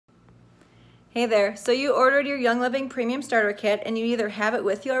Hey there, so you ordered your Young Living Premium Starter Kit and you either have it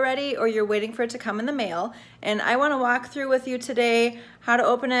with you already or you're waiting for it to come in the mail. And I want to walk through with you today how to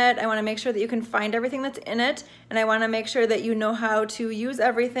open it. I want to make sure that you can find everything that's in it, and I want to make sure that you know how to use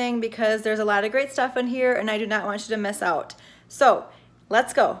everything because there's a lot of great stuff in here and I do not want you to miss out. So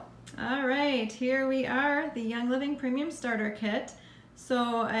let's go. All right, here we are, the Young Living Premium Starter Kit.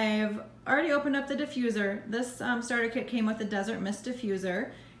 So I've already opened up the diffuser. This starter kit came with the Desert Mist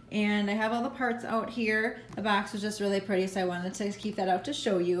diffuser. And I have all the parts out here. The box was just really pretty, so I wanted to keep that out to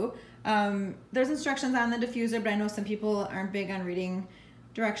show you. There's instructions on the diffuser, but I know some people aren't big on reading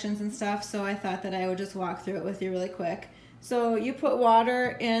directions and stuff, so I thought that I would just walk through it with you really quick. So you put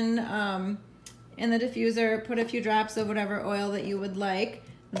water in the diffuser, put a few drops of whatever oil that you would like.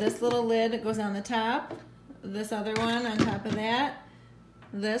 This little lid goes on the top, this other one on top of that.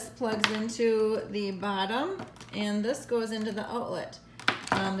 This plugs into the bottom, and this goes into the outlet.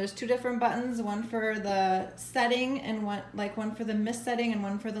 There's two different buttons, one for the setting and one for the mist setting and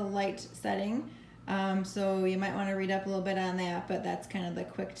one for the light setting. So you might want to read up a little bit on that, but that's kind of the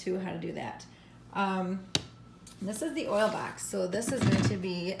quick how to do that. This is the oil box, so this is going to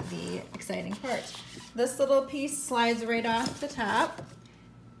be the exciting part. This little piece slides right off the top,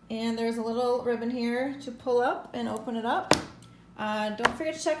 and there's a little ribbon here to pull up and open it up. Don't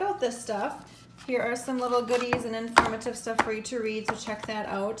forget to check out this stuff. Here are some little goodies and informative stuff for you to read, so check that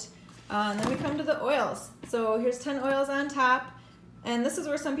out. Then we come to the oils. So here's 10 oils on top, and this is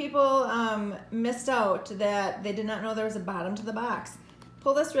where some people missed out, that they did not know there was a bottom to the box.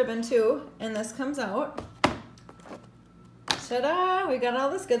 Pull this ribbon too, and this comes out. Ta-da! We got all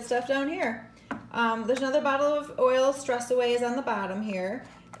this good stuff down here. There's another bottle of oil, Stress Away is on the bottom here.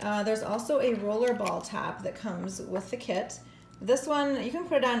 There's also a roller ball top that comes with the kit. This one, you can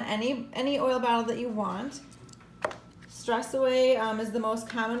put it on any oil bottle that you want. Stress Away is the most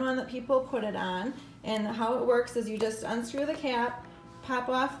common one that people put it on. And how it works is you just unscrew the cap, pop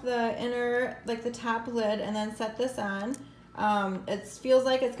off the inner, like the top lid, and then set this on. It feels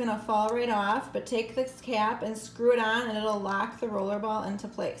like it's gonna fall right off, but take this cap and screw it on and it'll lock the roller ball into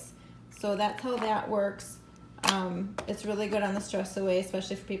place. So that's how that works. It's really good on the Stress Away,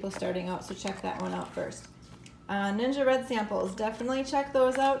 especially for people starting out, so check that one out first. Ningxia Red samples, definitely check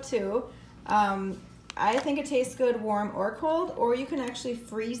those out too. I think it tastes good warm or cold, or you can actually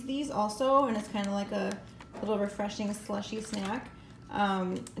freeze these also, and it's kind of like a little refreshing slushy snack.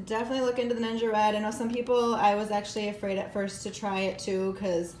 Definitely look into the Ningxia Red. I know some people, I was actually afraid at first to try it too,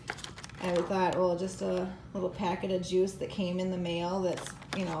 because I thought, well, just a little packet of juice that came in the mail, that's,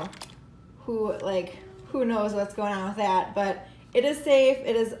 you know, who knows what's going on with that. But it is safe,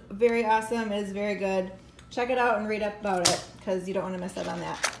 it is very awesome, it is very good. Check it out and read up about it, because you don't want to miss out on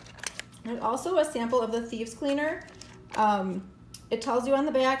that. There's also a sample of the Thieves cleaner. It tells you on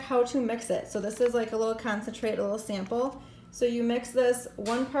the back how to mix it. So this is like a little concentrate, a little sample. So you mix this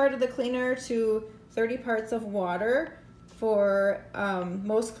 1 part of the cleaner to 30 parts of water for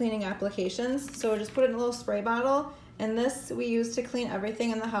most cleaning applications. So just put it in a little spray bottle, and this we use to clean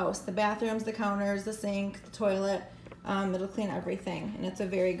everything in the house. The bathrooms, the counters, the sink, the toilet. It'll clean everything, and it's a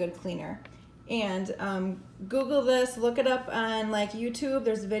very good cleaner. And Google this, look it up on like YouTube.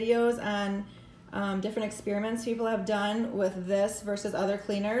 There's videos on different experiments people have done with this versus other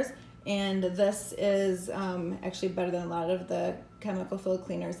cleaners, and this is actually better than a lot of the chemical filled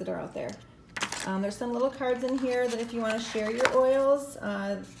cleaners that are out there. There's some little cards in here that if you want to share your oils,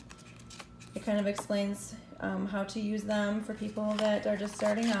 it kind of explains how to use them for people that are just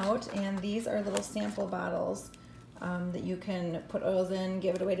starting out. And these are little sample bottles that you can put oils in,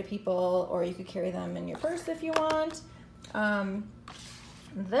 give it away to people, or you could carry them in your purse if you want.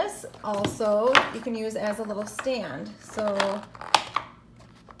 This also you can use as a little stand. So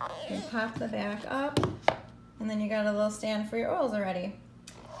you can pop the back up, and then you got a little stand for your oils already.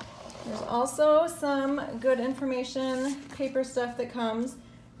 There's also some good information, paper stuff that comes.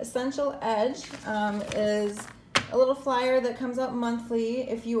 Essential Edge is a little flyer that comes out monthly.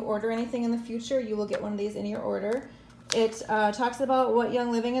 If you order anything in the future, you will get one of these in your order. It talks about what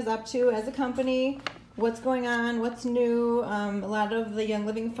Young Living is up to as a company, what's going on, what's new. A lot of the Young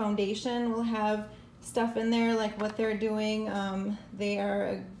Living Foundation will have stuff in there, like what they're doing. They are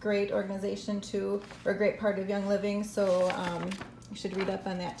a great organization too, or a great part of Young Living, so you should read up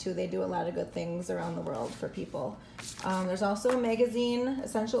on that too. They do a lot of good things around the world for people. There's also a magazine,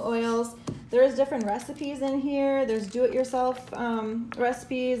 Essential Oils. There's different recipes in here. There's do-it-yourself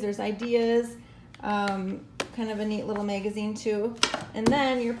recipes. There's ideas. Kind of a neat little magazine too. And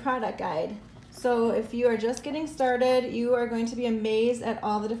then your product guide. So if you are just getting started, you are going to be amazed at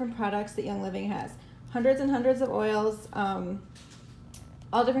all the different products that Young Living has. Hundreds and hundreds of oils.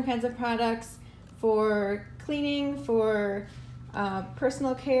 all different kinds of products for cleaning, for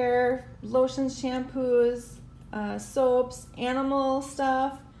personal care, lotions, shampoos, soaps, animal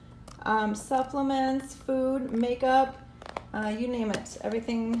stuff, supplements, food, makeup, you name it.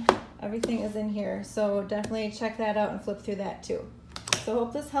 Everything is in here. So definitely check that out and flip through that too. So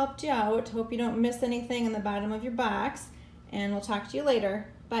hope this helped you out. Hope you don't miss anything in the bottom of your box, and we'll talk to you later.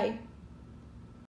 Bye.